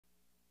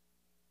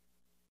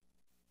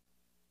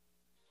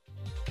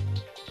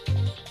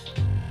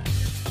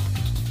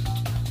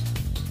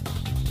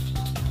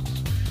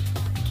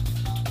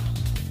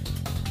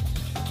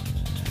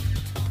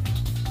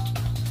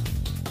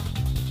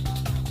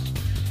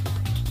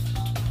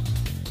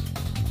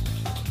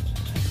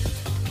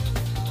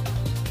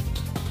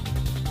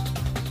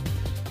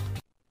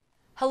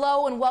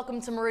Hello and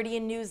welcome to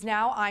Meridian News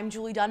Now. I'm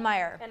Julie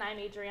DUNMIRE. And I'm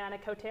ADRIANA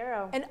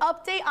COTERO. An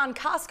update on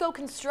Costco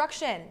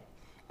construction.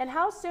 And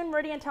how soon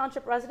Meridian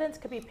Township residents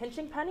could be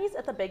pinching pennies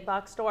at the big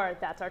box store.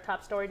 That's our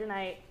top story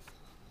tonight.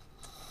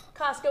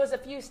 Costco is a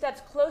few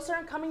steps closer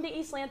in coming to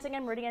East Lansing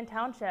and Meridian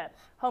Township.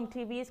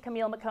 HOMTV's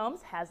Camille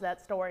McCombs has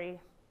that story.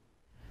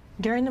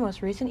 During the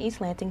most recent East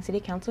Lansing City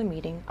Council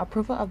meeting,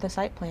 approval of the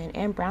site plan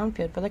and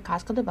brownfield for the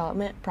Costco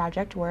development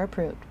project were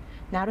approved.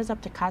 Now it is up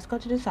to Costco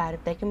to decide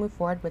if they can move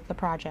forward with the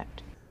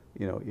project.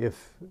 You know,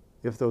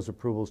 if those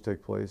approvals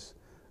take place,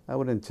 I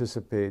would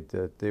anticipate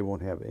that they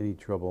won't have any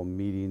trouble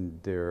meeting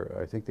their,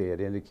 I think they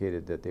had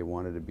indicated that they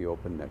wanted to be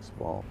open next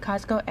fall.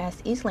 Costco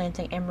asked East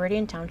Lansing and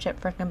Meridian Township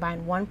for a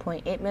combined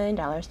 $1.8 million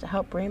to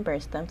help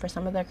reimburse them for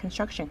some of their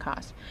construction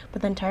costs,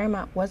 but the entire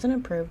amount wasn't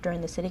approved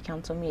during the City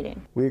Council meeting.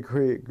 We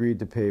agreed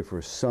to pay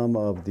for some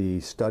of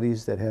the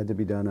studies that had to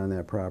be done on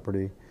that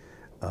property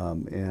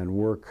and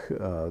work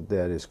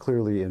that is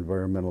clearly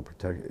environmental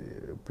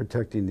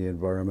protecting the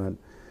environment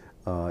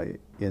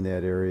in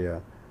that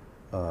area,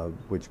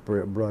 which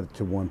brought it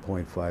to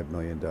 $1.5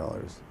 million.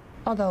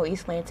 Although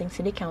East Lansing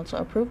City Council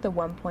approved the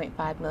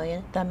 $1.5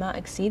 million, the amount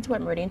exceeds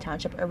what Meridian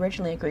Township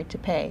originally agreed to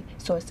pay,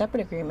 so a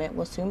separate agreement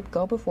will soon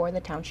go before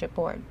the Township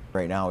Board.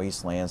 Right now,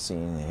 East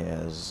Lansing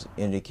has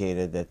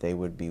indicated that they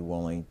would be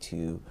willing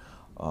to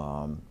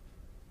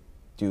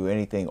do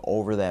anything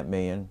over that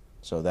million,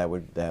 so that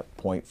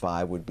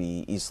 0.5 would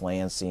be East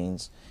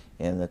Lansing's,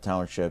 and the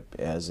Township,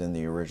 as in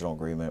the original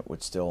agreement,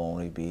 would still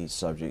only be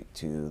subject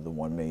to the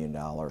 $1 million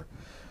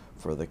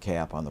for the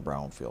cap on the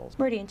brownfields.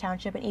 Meridian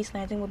Township and East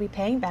Lansing will be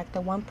paying back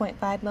the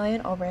 $1.5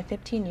 million over a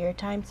 15-year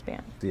time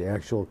span. The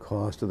actual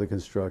cost of the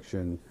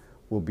construction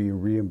will be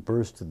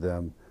reimbursed to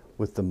them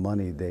with the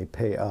money they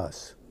pay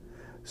us.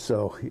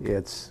 So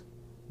it's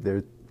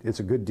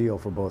a good deal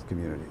for both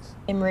communities.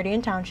 In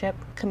Meridian Township,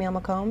 Camille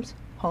McCombs,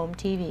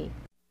 HOMTV.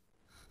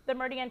 The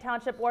Meridian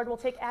Township Board will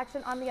take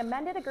action on the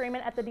amended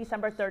agreement at the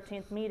December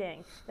 13th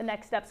meeting. The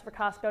next steps for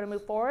Costco to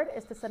move forward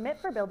is to submit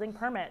for building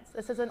permits.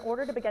 This is in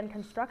order to begin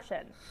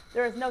construction.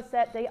 There is no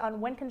set date on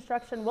when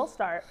construction will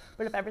start,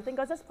 but if everything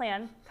goes as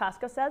planned,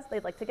 Costco says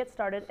they'd like to get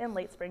started in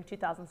late spring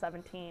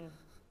 2017.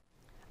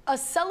 A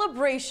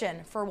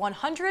celebration for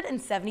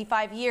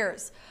 175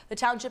 years. The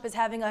township is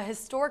having a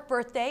historic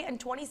birthday, and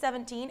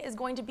 2017 is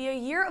going to be a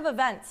year of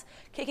events,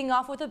 kicking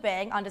off with a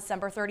bang on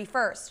December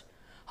 31st.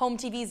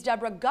 HOMTV's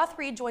Deborah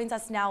Guthrie joins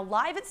us now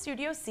live at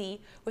Studio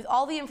C with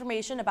all the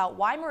information about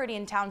why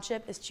Meridian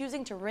Township is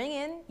choosing to ring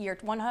in year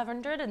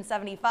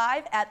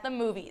 175 at the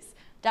movies.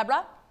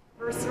 Deborah?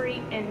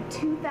 Anniversary in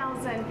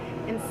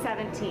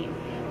 2017.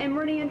 And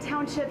Meridian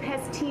Township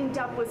has teamed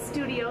up with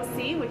Studio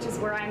C, which is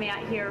where I'm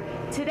at here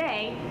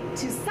today,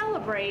 to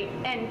celebrate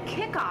and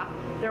kick off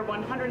their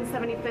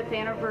 175th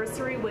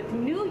anniversary with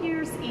New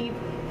Year's Eve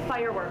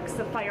fireworks.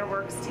 The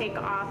fireworks take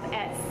off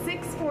at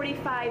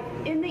 6:45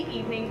 in the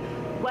evening.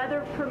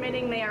 Weather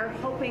permitting, they are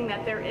hoping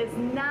that there is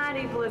not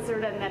a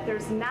blizzard and that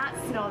there's not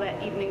snow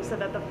that evening so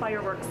that the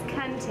fireworks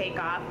can take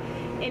off.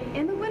 And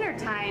in the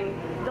wintertime,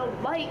 the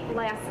light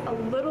lasts a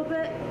little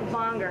bit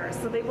longer,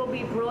 so they will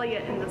be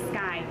brilliant in the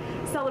sky.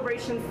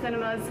 Celebration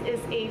Cinemas is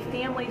a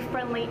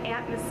family-friendly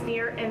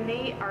atmosphere, and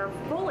they are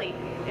fully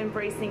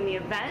embracing the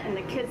event and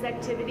the kids'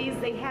 activities.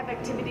 They have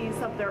activities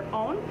of their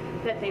own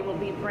that they will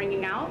be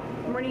bringing out.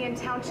 Meridian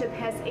Township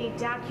has a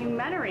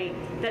documentary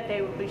that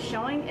they will be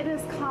showing. It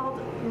is called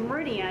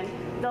Meridian,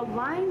 The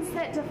Lines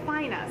That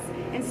Define Us.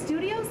 And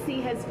Studio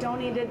C has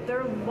donated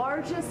their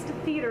largest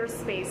theater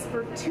space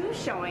for 2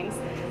 showings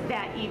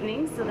that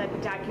evening so that the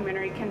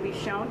documentary can be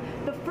shown.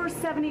 The first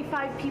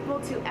 75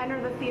 people to enter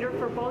the theater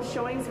for both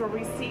showings will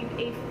receive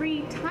a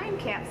free time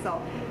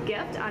capsule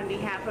gift on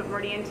behalf of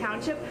Meridian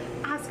Township.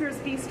 Oscar's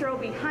Bistro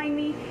behind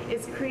me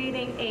is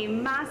creating a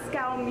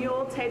Moscow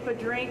Mule type of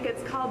drink.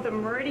 It's called the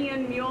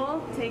Meridian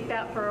Mule. Take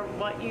that for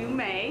what you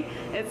may.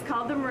 It's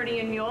called the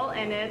Meridian Mule,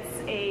 and it's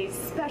a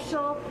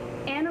special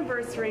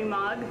anniversary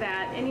mug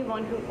that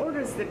anyone who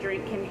orders the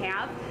drink can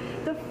have.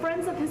 The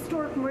Friends of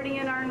Historic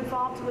Meridian are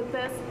involved with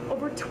this.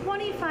 Over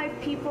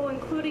 25 people,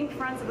 including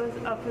Friends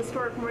of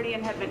Historic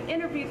Meridian, have been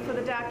interviewed for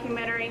the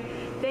documentary.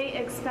 They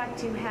expect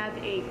to have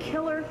a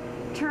killer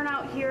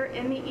turnout here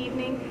in the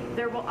evening.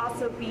 There will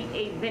also be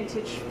a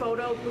vintage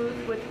photo booth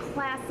with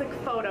classic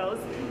photos,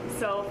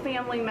 so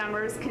family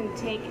members can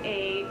take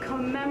a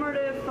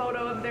commemorative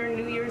photo of their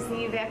New Year's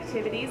Eve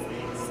activities.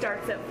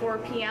 Starts at 4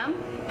 p.m.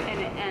 and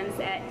it ends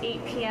at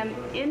 8 p.m.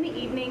 in the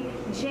evening.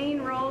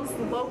 Jane Rose,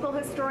 the local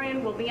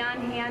historian, will be on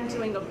hand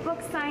doing a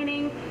book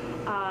signing.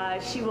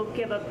 She will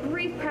give a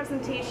brief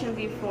presentation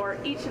before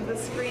each of the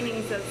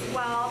screenings as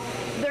well.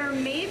 There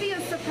may be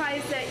a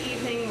surprise that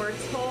evening, we're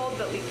told,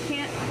 but we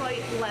can't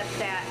quite let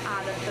that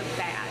out of the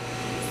bag.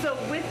 So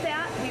with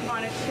that, we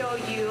want to show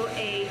you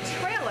a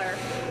trailer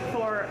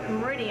for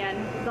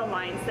Meridian, The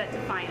Lines That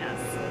Define Us.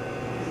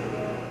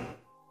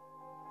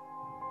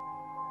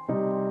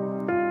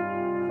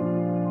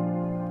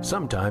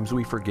 Sometimes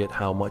we forget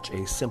how much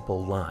a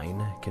simple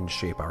line can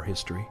shape our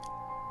history.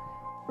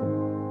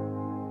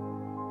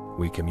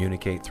 We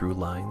communicate through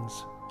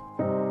lines.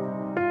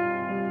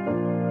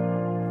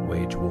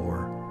 wage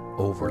war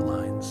over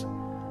lines.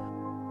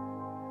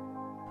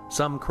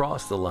 Some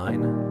cross the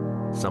line,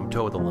 some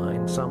toe the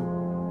line,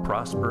 some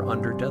prosper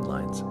under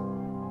deadlines.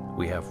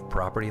 We have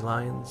property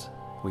lines,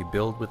 we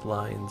build with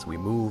lines, we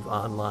move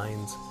on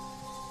lines,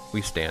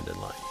 we stand in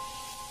line.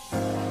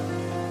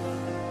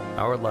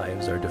 Our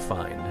lives are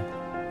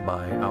defined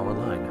by our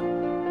line.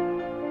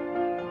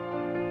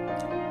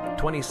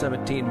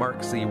 2017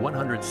 marks the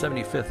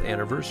 175th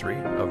anniversary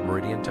of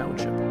Meridian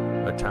Township,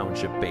 a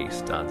township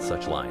based on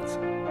such lines.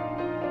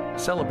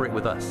 Celebrate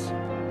with us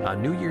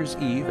on New Year's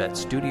Eve at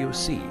Studio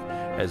C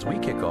as we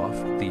kick off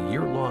the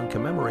year-long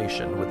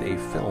commemoration with a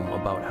film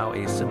about how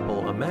a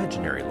simple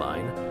imaginary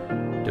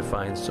line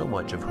defines so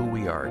much of who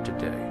we are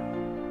today.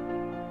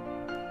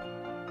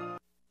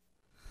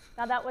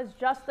 Now that was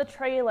just the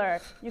trailer.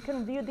 You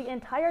can view the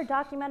entire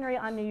documentary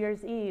on New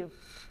Year's Eve.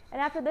 And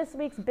after this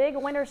week's big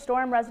winter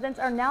storm, residents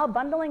are now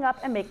bundling up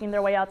and making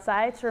their way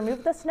outside to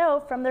remove the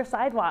snow from their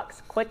sidewalks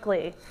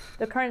quickly.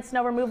 The current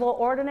snow removal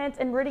ordinance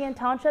in Meridian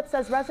Township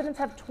says residents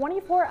have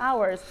 24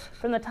 hours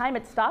from the time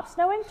it stops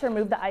snowing to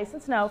remove the ice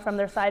and snow from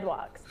their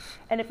sidewalks.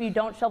 And if you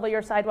don't shovel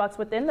your sidewalks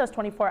within those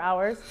 24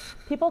 hours,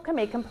 people can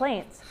make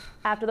complaints.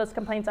 After those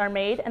complaints are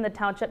made and the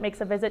township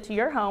makes a visit to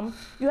your home,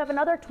 you have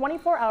another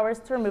 24 hours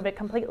to remove it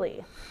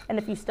completely. And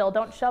if you still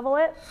don't shovel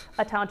it,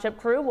 a township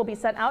crew will be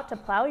sent out to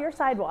plow your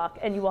sidewalk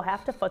and you will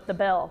have to foot the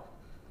bill.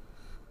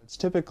 It's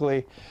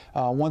typically,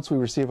 once we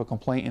receive a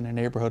complaint in a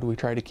neighborhood, we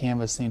try to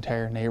canvass the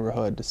entire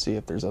neighborhood to see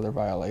if there's other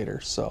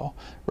violators. So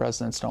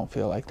residents don't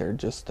feel like they're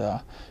just,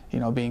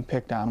 being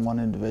picked on one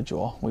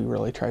individual. We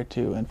really try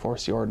to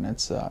enforce the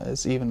ordinance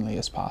as evenly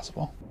as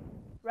possible.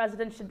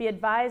 Residents should be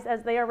advised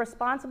as they are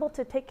responsible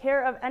to take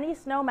care of any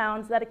snow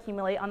mounds that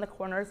accumulate on the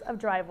corners of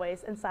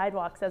driveways and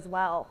sidewalks as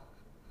well.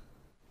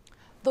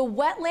 The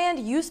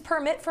wetland use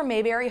permit for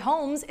Mayberry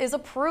Homes is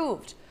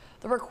approved.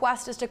 The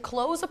request is to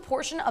close a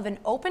portion of an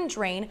open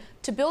drain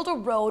to build a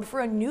road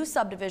for a new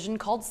subdivision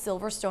called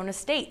Silverstone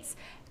Estates,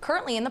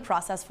 currently in the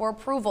process for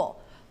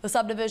approval. The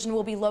subdivision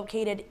will be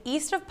located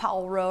east of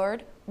Powell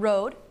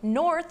Road,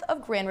 north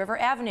of Grand River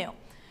Avenue.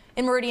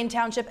 In Meridian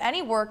Township,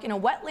 any work in a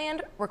wetland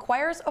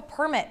requires a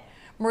permit.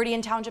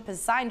 Meridian Township has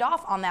signed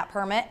off on that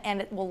permit and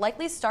it will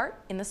likely start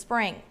in the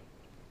spring.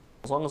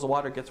 As long as the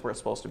water gets where it's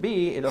supposed to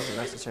be, it doesn't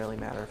necessarily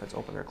matter if it's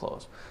open or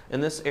closed.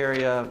 In this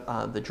area,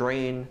 the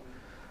drain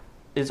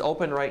is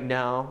open right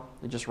now.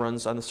 It just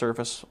runs on the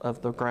surface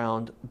of the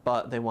ground,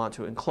 but they want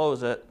to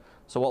enclose it.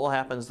 So what will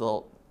happen is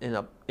they'll,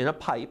 in a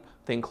pipe,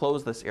 they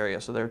enclose this area.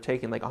 So they're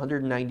taking like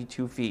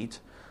 192 feet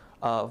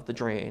of the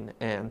drain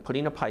and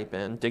putting a pipe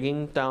in,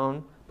 digging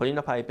down, putting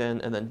a pipe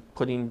in, and then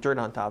putting dirt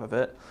on top of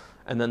it,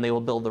 and then they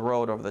will build the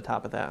road over the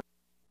top of that.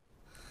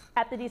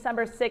 At the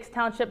December 6th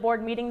Township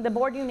Board meeting, the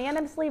board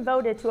unanimously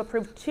voted to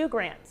approve 2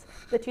 grants,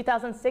 the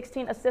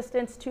 2016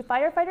 Assistance to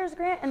Firefighters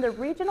Grant and the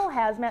Regional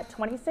Hazmat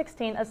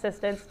 2016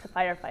 Assistance to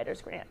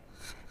Firefighters Grant.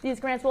 These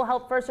grants will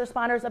help first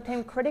responders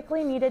obtain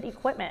critically needed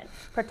equipment,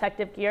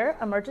 protective gear,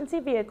 emergency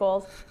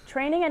vehicles,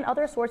 training, and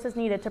other sources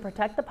needed to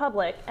protect the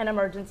public and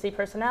emergency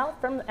personnel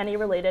from any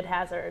related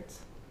hazards.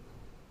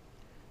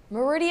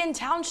 Meridian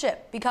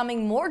Township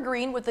becoming more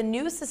green with the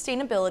new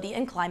Sustainability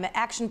and Climate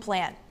Action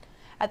Plan.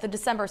 At the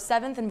December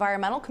 7th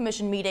Environmental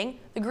Commission meeting,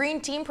 the Green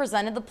Team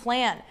presented the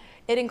plan.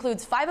 It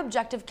includes 5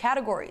 objective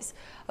categories.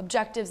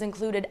 Objectives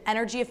included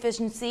energy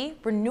efficiency,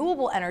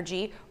 renewable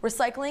energy,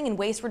 recycling and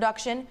waste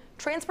reduction,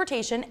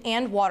 transportation,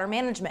 and water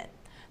management.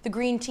 The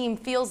Green Team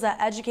feels that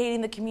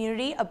educating the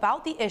community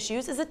about the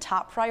issues is a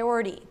top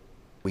priority.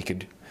 We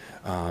could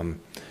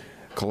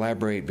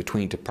collaborate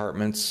between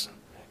departments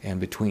and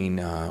between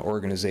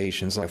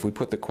organizations. If we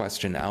put the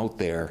question out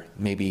there,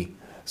 maybe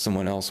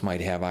someone else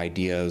might have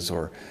ideas,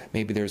 or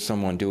maybe there's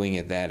someone doing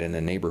it that in a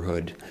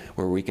neighborhood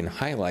where we can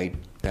highlight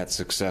that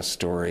success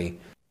story.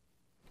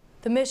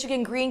 The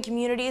Michigan Green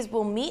Communities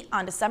will meet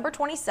on December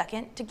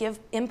 22nd to give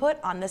input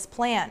on this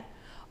plan.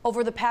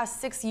 Over the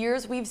past 6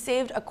 years, we've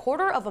saved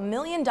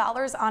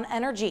 $250,000 on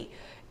energy.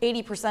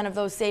 80% of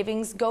those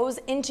savings goes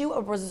into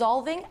a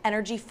resolving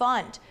energy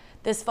fund.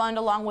 This fund,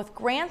 along with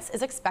grants,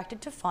 is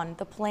expected to fund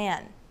the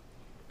plan.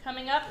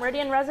 Coming up,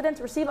 Meridian residents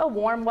receive a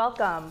warm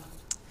welcome.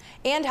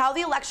 And how the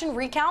election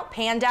recount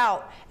panned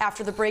out.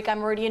 After the break on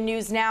Meridian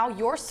News Now,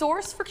 your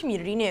source for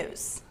community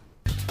news.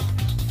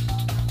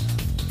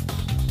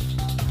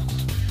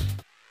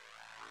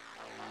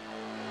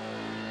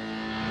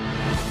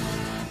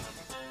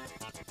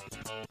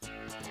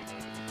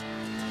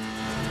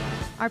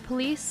 Our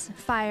police,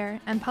 fire,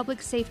 and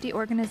public safety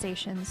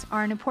organizations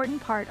are an important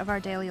part of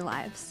our daily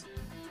lives.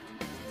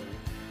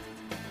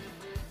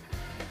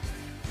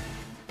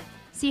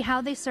 See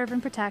how they serve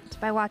and protect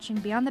by watching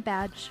Beyond the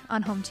Badge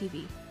on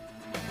HOMTV.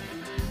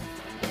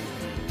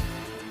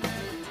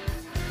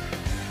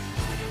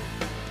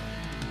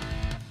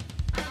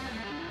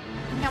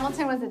 Now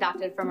Hamilton was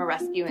adopted from a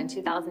rescue in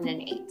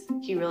 2008.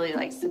 He really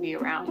likes to be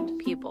around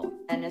people.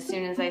 And as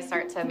soon as I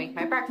start to make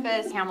my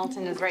breakfast,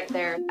 Hamilton is right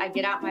there. I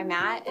get out my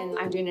mat and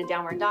I'm doing a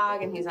downward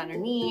dog and he's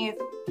underneath.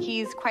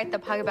 He's quite the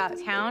pug about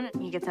town.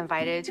 He gets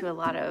invited to a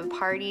lot of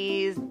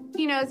parties.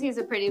 He knows he's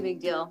a pretty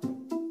big deal.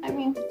 I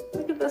mean,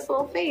 look at this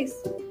little face.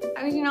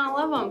 How could you not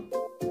love him?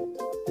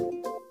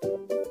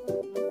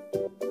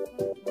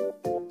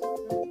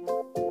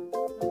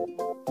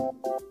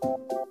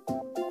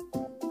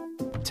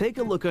 Take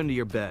a look under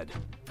your bed.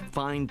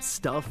 Find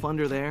stuff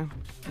under there?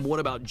 What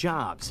about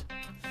jobs?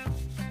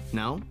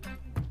 No?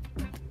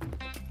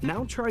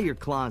 Now try your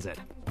closet.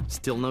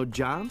 Still no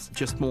jobs?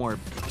 Just more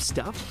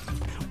stuff?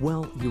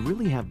 Well, you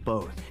really have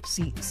both.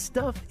 See,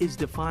 stuff is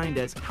defined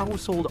as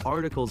household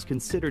articles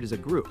considered as a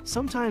group.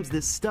 Sometimes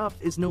this stuff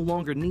is no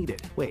longer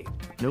needed. Wait,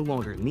 no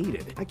longer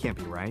needed? That can't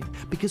be right.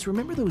 Because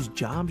remember those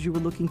jobs you were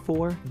looking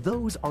for?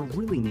 Those are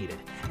really needed.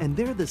 And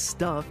they're the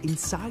stuff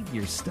inside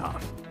your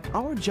stuff.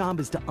 Our job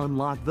is to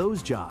unlock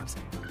those jobs.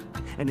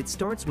 And it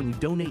starts when you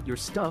donate your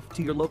stuff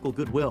to your local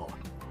Goodwill.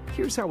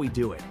 Here's how we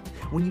do it.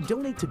 When you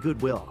donate to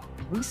Goodwill,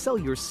 we sell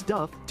your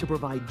stuff to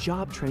provide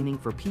job training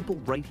for people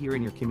right here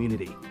in your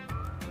community.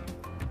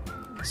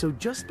 So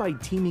just by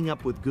teaming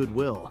up with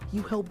Goodwill,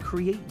 you help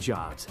create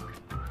jobs.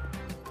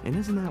 And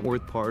isn't that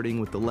worth parting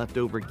with the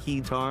leftover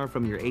keytar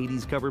from your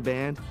 80s cover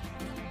band?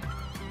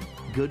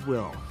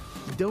 Goodwill.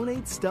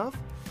 Donate stuff,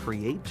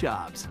 create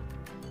jobs.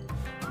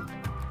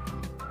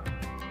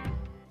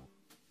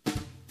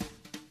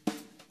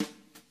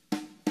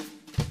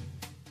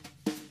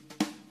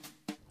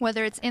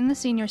 Whether it's in the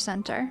senior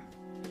center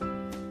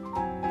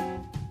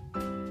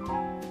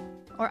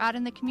or out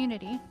in the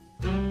community,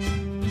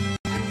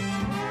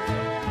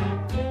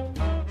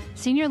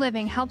 senior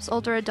living helps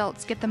older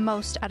adults get the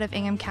most out of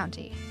Ingham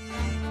County.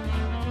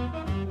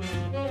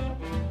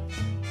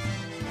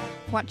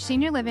 Watch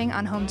Senior Living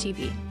on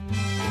HOMTV.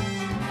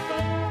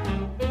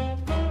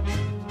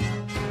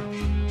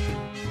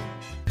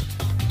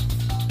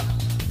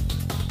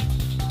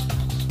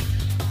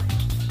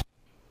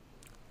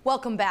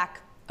 Welcome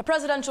back. A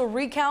presidential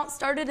recount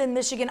started in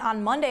Michigan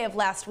on Monday of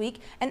last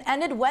week and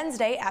ended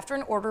Wednesday after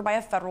an order by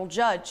a federal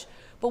judge.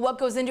 But what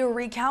goes into a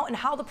recount and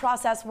how the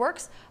process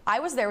works? I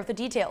was there with the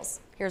details.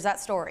 Here's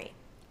that story.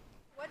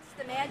 What's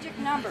the magic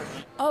number?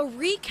 A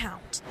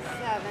recount.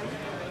 7,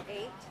 8.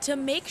 To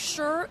make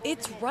sure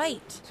it's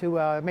right.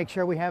 To make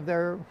sure we have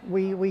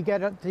we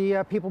get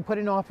the people put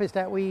in office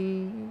that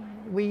we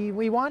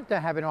want to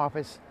have in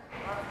office.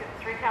 Let's get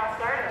this recount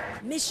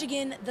started.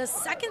 Michigan, the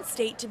second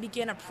state to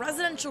begin a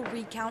presidential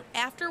recount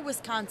after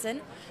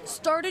Wisconsin,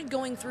 started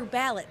going through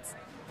ballots.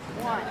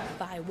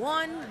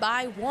 One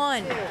by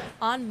one,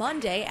 on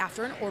Monday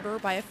after an order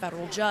by a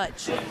federal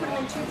judge. Put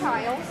them in 2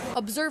 piles.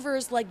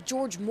 Observers like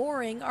George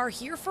Mooring are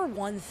here for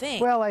one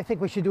thing. Well, I think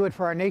we should do it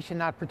for our nation,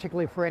 not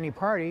particularly for any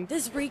party.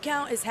 This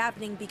recount is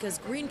happening because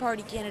Green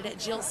Party candidate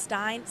Jill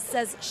Stein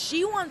says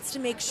she wants to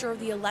make sure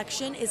the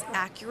election is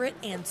accurate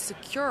and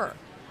secure,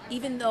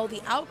 even though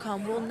the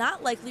outcome will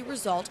not likely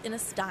result in a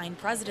Stein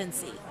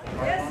presidency.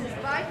 This is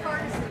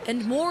bipartisan.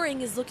 And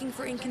Mooring is looking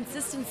for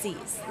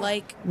inconsistencies,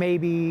 like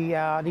maybe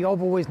the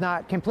oval was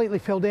not completely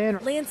filled in.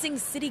 Lansing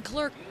City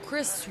Clerk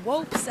Chris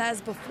Swope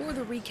says before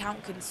the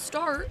recount can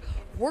start,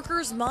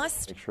 workers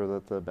must make sure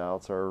that the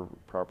ballots are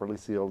properly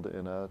sealed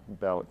in a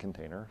ballot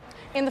container.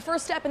 And the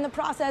first step in the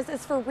process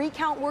is for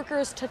recount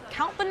workers to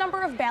count the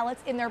number of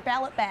ballots in their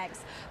ballot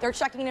bags. They're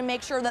checking to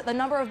make sure that the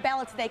number of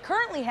ballots they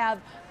currently have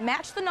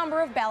match the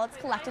number of ballots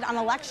collected on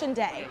Election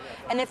Day.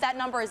 And if that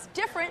number is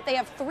different, they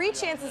have 3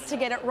 chances to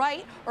get it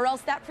right, or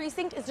else that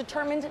precinct is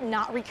determined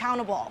not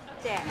recountable.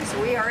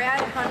 So we are at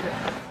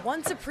 100.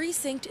 Once a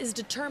precinct is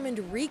determined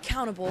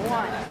recountable,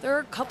 there are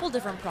a couple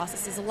different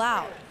processes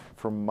allowed.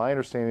 From my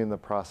understanding, the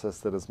process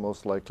that is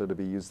most likely to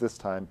be used this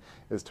time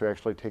is to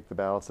actually take the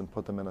ballots and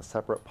put them in a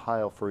separate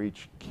pile for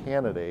each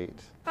candidate.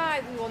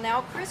 5, we will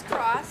now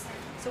crisscross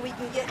so we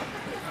can get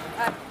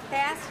a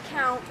fast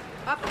count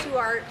up to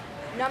our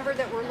number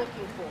that we're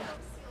looking for.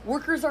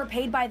 Workers are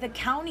paid by the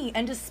county,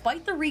 and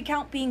despite the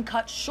recount being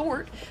cut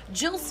short,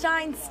 Jill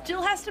Stein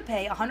still has to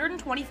pay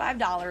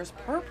 $125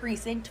 per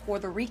precinct for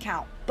the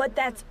recount. But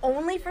that's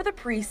only for the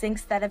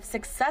precincts that have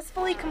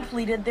successfully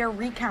completed their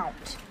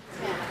recount.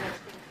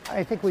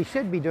 I think we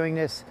should be doing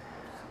this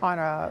on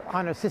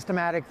a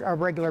systematic,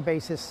 regular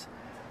basis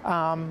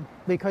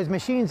because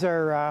machines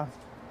are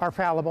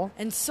fallible.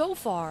 And so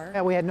far,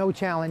 we had no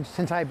challenge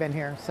since I've been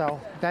here, so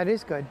that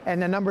is good.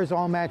 And the numbers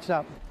all matched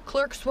up.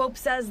 Clerk Swope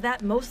says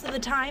that most of the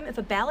time, if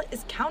a ballot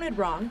is counted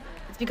wrong,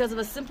 it's because of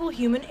a simple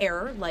human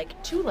error,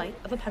 like too light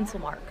of a pencil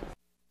mark.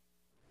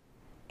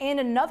 And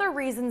another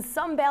reason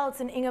some ballots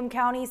in Ingham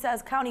County,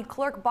 says County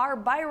Clerk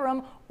Barb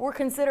Byram, were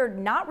considered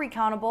not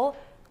recountable: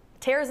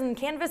 tears in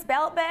canvas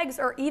ballot bags,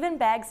 or even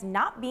bags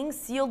not being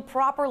sealed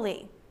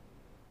properly.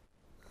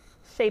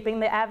 Shaping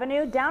the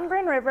Avenue down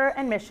Grand River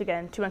and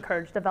Michigan to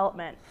encourage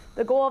development.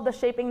 The goal of the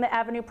Shaping the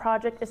Avenue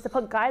project is to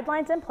put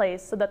guidelines in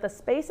place so that the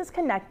space is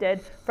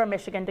connected from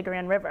Michigan to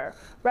Grand River.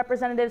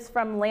 Representatives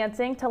from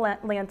Lansing to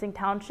Lansing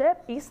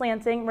Township, East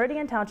Lansing,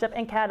 Meridian Township,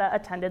 and CATA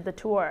attended the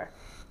tour.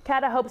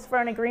 CATA hopes for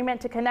an agreement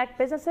to connect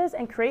businesses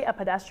and create a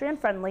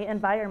pedestrian-friendly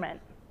environment.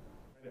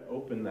 To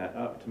open that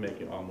up to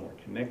make it all more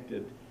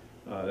connected,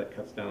 that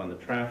cuts down on the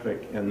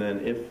traffic, and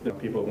then if the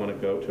people want to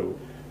go to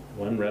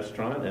one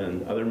restaurant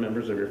and other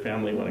members of your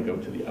family want to go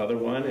to the other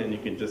one, and you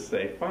can just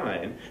say,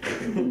 fine,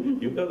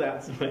 you go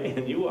that way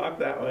and you walk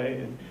that way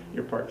and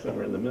you're parked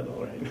somewhere in the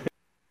middle, right?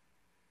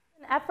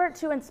 An effort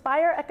to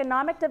inspire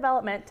economic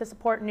development to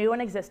support new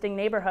and existing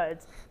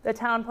neighborhoods. The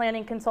town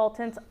planning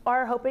consultants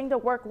are hoping to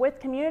work with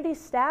community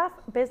staff,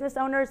 business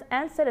owners,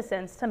 and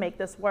citizens to make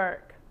this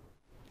work.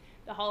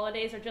 The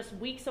holidays are just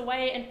weeks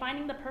away, and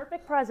finding the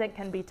perfect present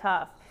can be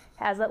tough.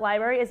 Hazlitt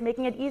Library is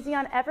making it easy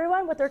on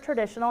everyone with their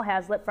traditional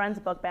Hazlitt Friends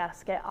book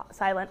basket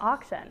silent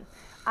auction.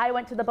 I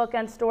went to the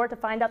bookend store to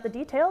find out the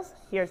details.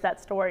 Here's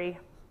that story.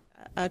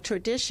 A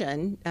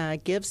tradition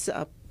gives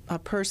a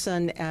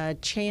person a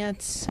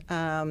chance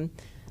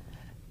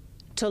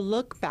to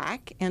look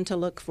back and to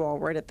look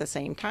forward at the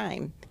same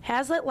time.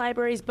 Hazlitt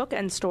Library's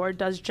bookend store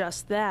does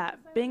just that,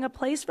 being a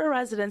place for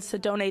residents to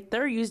donate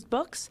their used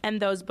books,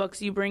 and those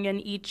books you bring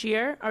in each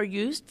year are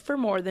used for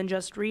more than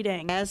just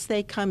reading. As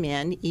they come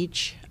in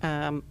each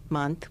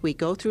month, we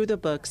go through the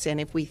books,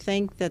 and if we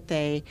think that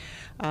they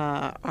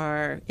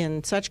are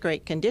in such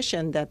great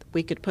condition that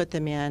we could put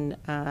them in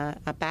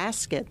a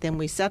basket, then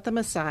we set them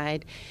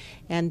aside,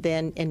 and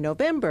then in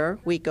November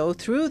we go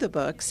through the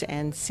books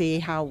and see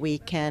how we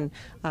can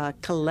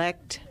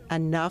collect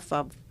enough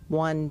of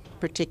one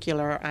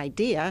particular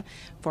idea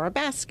for a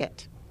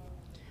basket.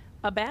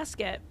 A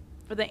basket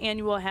for the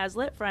annual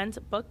Hazlitt Friends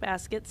Book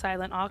Basket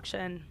Silent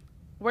Auction,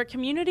 where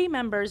community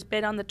members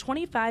bid on the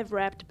 25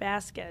 wrapped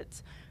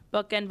baskets.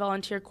 Book and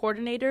volunteer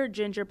coordinator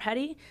Ginger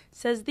Petty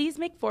says these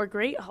make for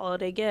great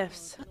holiday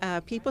gifts.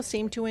 People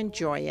seem to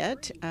enjoy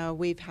it.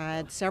 We've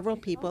had several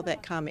people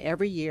that come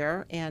every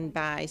year and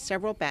buy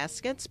several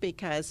baskets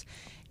because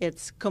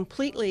it's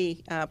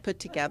completely put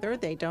together.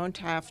 They don't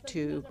have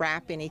to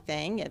wrap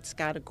anything. It's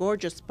got a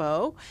gorgeous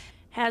bow.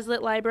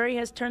 Hazlitt Library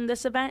has turned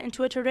this event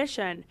into a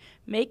tradition,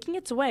 making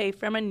its way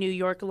from a New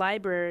York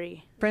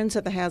library. Friends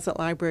of the Hazlitt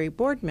Library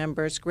board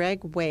members,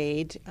 Greg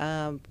Wade,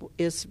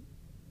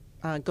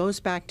 goes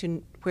back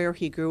to where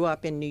he grew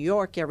up in New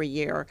York every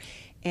year,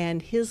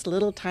 and his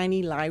little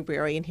tiny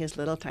library in his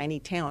little tiny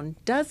town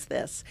does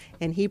this,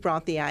 and he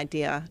brought the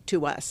idea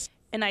to us.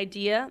 An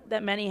idea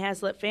that many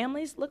Hazlitt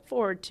families look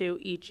forward to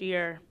each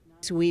year.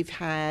 We've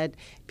had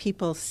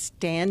people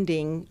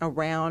standing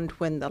around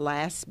when the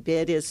last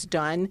bid is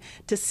done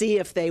to see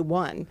if they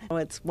won.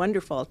 It's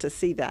wonderful to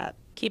see that.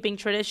 Keeping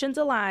traditions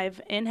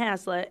alive in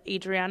Hazlitt,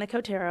 ADRIANA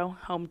COTERO,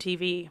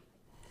 HOMTV.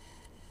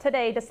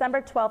 Today,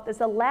 December 12th, is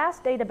the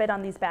last day to bid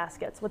on these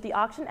baskets, with the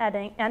auction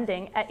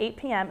ending at 8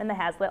 p.m. in the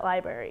Hazlitt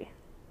Library.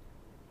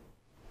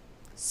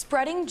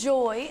 Spreading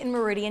joy in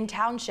Meridian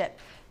Township.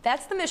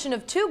 That's the mission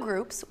of two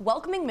groups,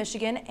 Welcoming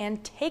Michigan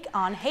and Take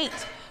on Hate,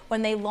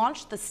 when they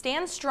launched the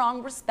Stand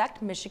Strong,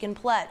 Respect Michigan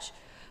Pledge.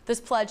 This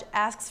pledge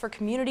asks for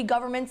community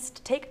governments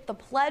to take the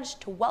pledge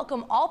to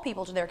welcome all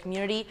people to their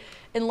community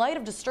in light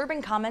of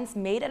disturbing comments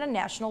made at a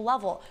national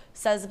level,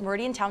 says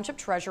Meridian Township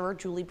Treasurer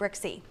Julie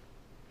Brixey.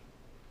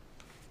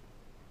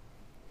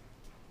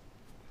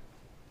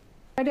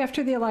 Right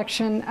after the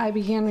election, I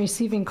began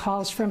receiving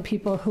calls from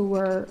people who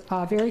were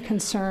very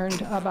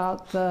concerned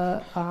about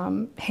the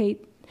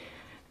hate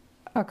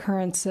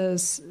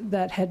occurrences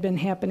that had been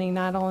happening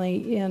not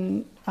only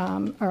in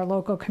our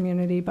local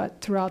community but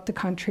throughout the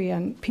country,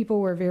 and people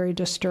were very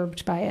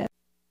disturbed by it.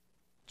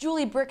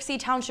 Julie Brixey,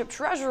 Township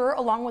Treasurer,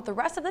 along with the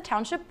rest of the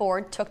Township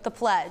Board, took the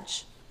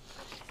pledge.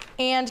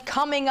 And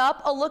coming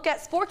up, a look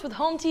at sports with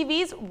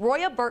HOMTV's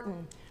Roya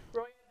Burton.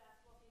 Roya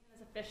basketball season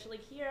is officially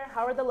here.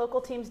 How are the local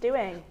teams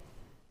doing?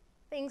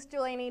 Thanks,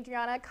 Julie and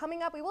Adriana.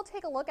 Coming up, we will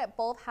take a look at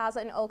both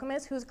Hazlitt and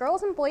Okemos, whose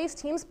girls and boys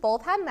teams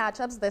both had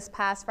matchups this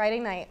past Friday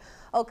night.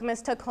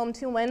 Okemos took home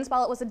 2 wins,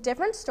 while it was a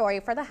different story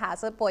for the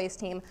Hazlitt boys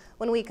team.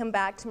 When we come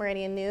back to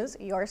Meridian News,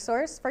 your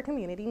source for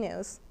community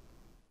news.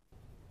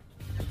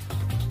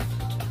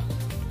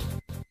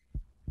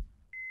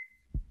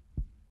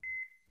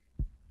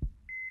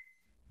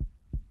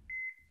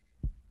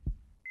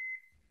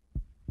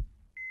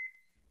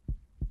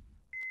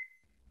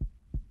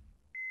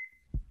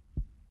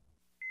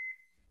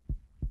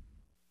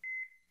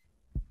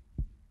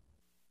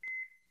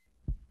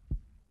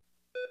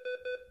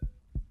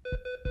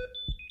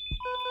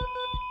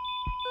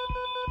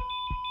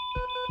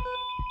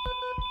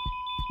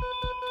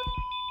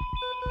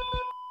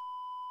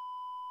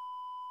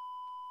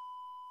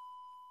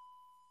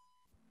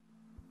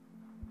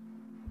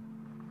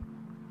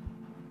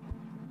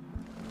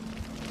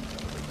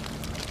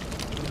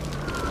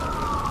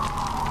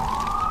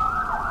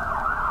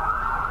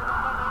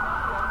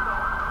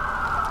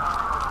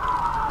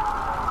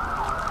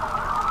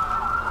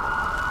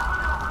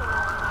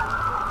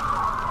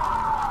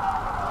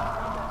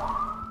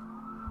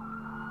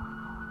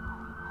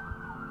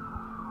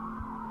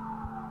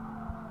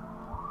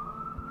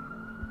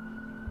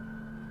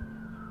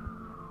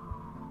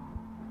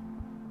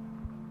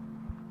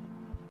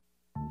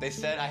 They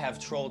said I have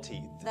troll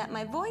teeth. That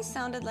my voice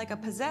sounded like a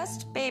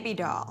possessed baby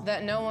doll.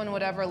 That no one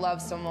would ever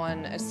love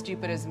someone as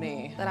stupid as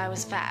me. That I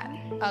was fat,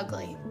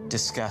 ugly.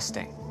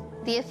 Disgusting.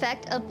 The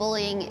effect of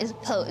bullying is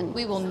potent.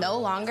 We will no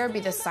longer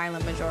be the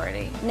silent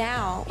majority.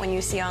 Now, when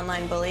you see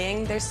online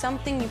bullying, there's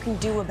something you can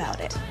do about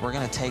it. We're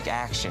gonna take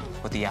action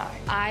with the I.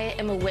 I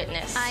am a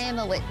witness. I am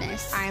a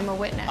witness. I am a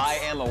witness. I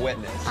am a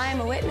witness. I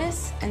am a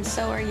witness, and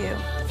so are you.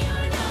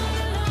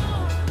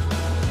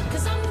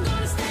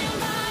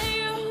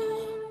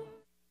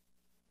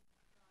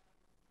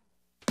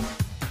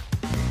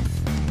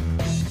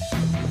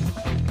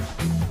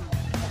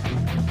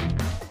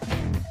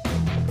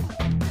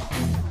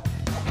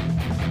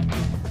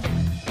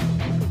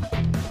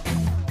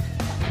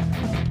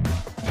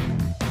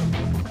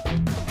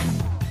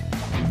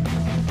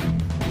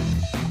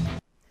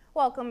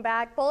 Welcome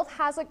back. Both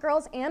Hazlitt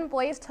girls and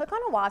boys took on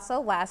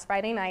Owasso last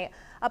Friday night.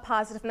 A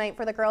positive night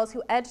for the girls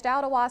who edged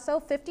out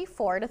Owasso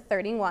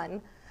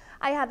 54-31.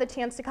 I had the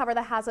chance to cover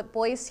the Hazlitt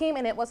boys team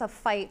and it was a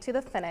fight to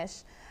the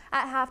finish.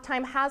 At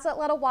halftime, Hazlitt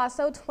led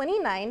Owasso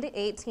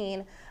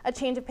 29-18. A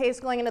change of pace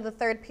going into the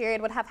third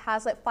period would have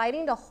Hazlitt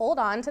fighting to hold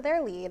on to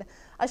their lead.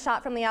 A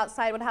shot from the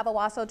outside would have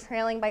Owasso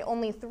trailing by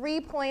only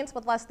 3 points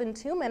with less than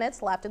 2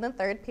 minutes left in the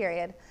third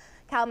period.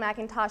 Cal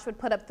McIntosh would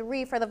put up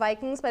 3 for the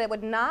Vikings, but it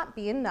would not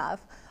be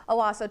enough.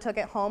 Owasso took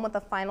it home with a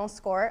final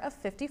score of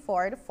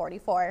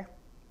 54-44.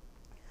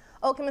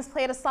 Okemos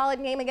played a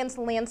solid game against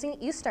Lansing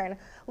Eastern.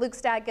 Luke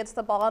Stagg gets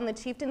the ball and the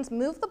Chieftains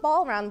move the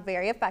ball around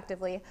very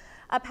effectively.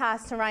 A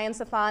pass to Ryan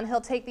Safan,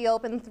 he'll take the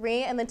open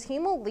 3 and the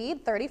team will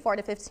lead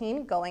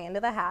 34-15 going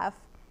into the half.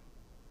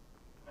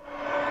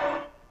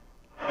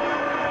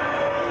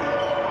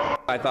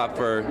 I thought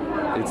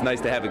it's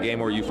nice to have a game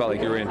where you felt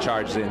like you were in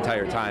charge the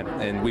entire time,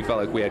 and we felt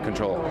like we had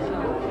control.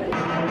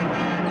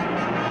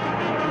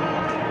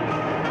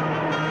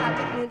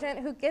 Patrick Nugent,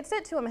 who gets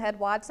it to Ahmed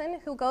Watson,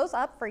 who goes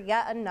up for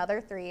yet another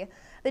 3.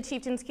 The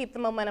Chieftains keep the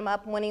momentum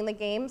up, winning the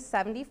game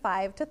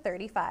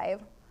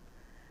 75-35.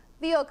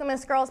 The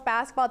Okemos girls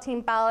basketball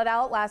team battled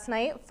out last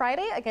night,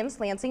 Friday,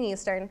 against Lansing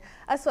Eastern.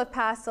 A swift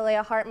pass to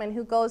Leah Hartman,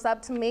 who goes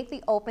up to make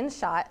the open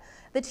shot.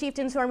 The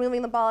Chieftains, who are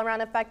moving the ball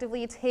around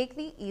effectively, take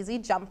the easy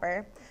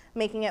jumper,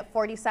 making it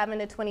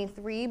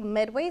 47-23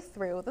 midway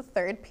through the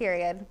third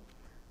period.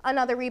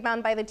 Another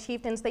rebound by the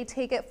Chieftains, they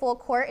take it full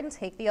court and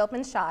take the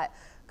open shot.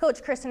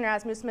 Coach Kristen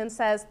Rasmussen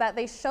says that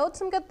they showed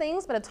some good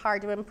things, but it's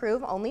hard to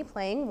improve only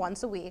playing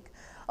once a week.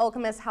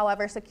 Okemos,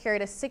 however,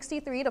 secured a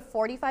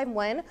 63-45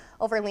 win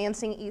over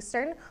Lansing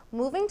Eastern,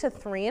 moving to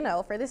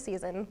 3-0 for the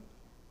season.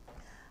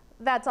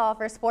 That's all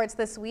for sports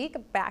this week.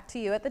 Back to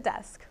you at the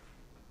desk.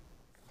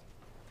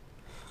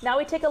 Now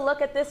we take a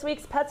look at this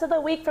week's Pets of the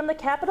Week from the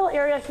Capital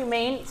Area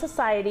Humane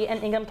Society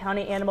and Ingham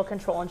County Animal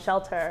Control and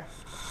Shelter.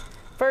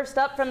 First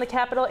up from the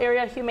Capital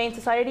Area Humane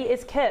Society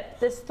is Kip.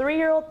 This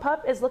 3-year-old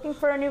pup is looking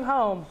for a new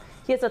home.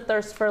 He has a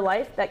thirst for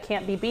life that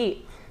can't be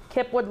beat.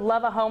 Kip would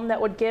love a home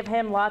that would give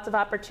him lots of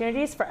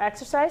opportunities for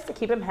exercise to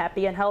keep him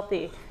happy and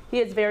healthy. He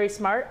is very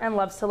smart and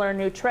loves to learn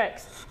new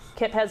tricks.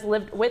 Kip has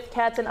lived with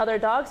cats and other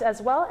dogs,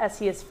 as well as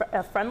he is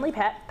a friendly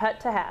pet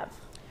to have.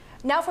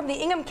 Now from the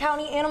Ingham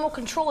County Animal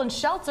Control and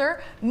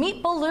Shelter,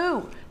 meet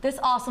Baloo. This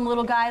awesome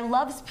little guy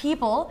loves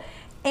people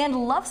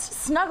and loves to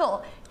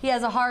snuggle. He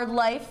has a hard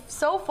life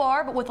so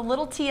far, but with a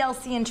little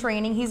TLC and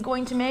training, he's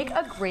going to make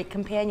a great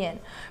companion.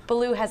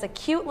 Baloo has a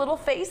cute little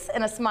face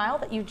and a smile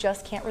that you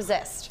just can't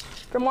resist.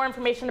 For more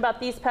information about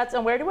these pets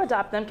and where to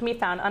adopt them can be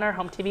found on our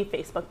HOMTV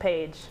Facebook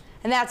page.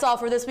 And that's all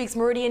for this week's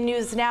Meridian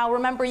News Now.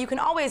 Remember, you can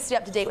always stay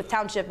up to date with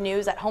Township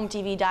News at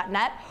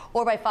HOMTV.net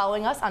or by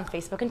following us on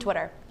Facebook and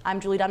Twitter.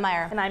 I'm Julie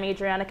DUNMIRE. And I'm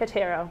ADRIANA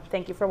COTERO.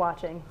 Thank you for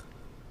watching.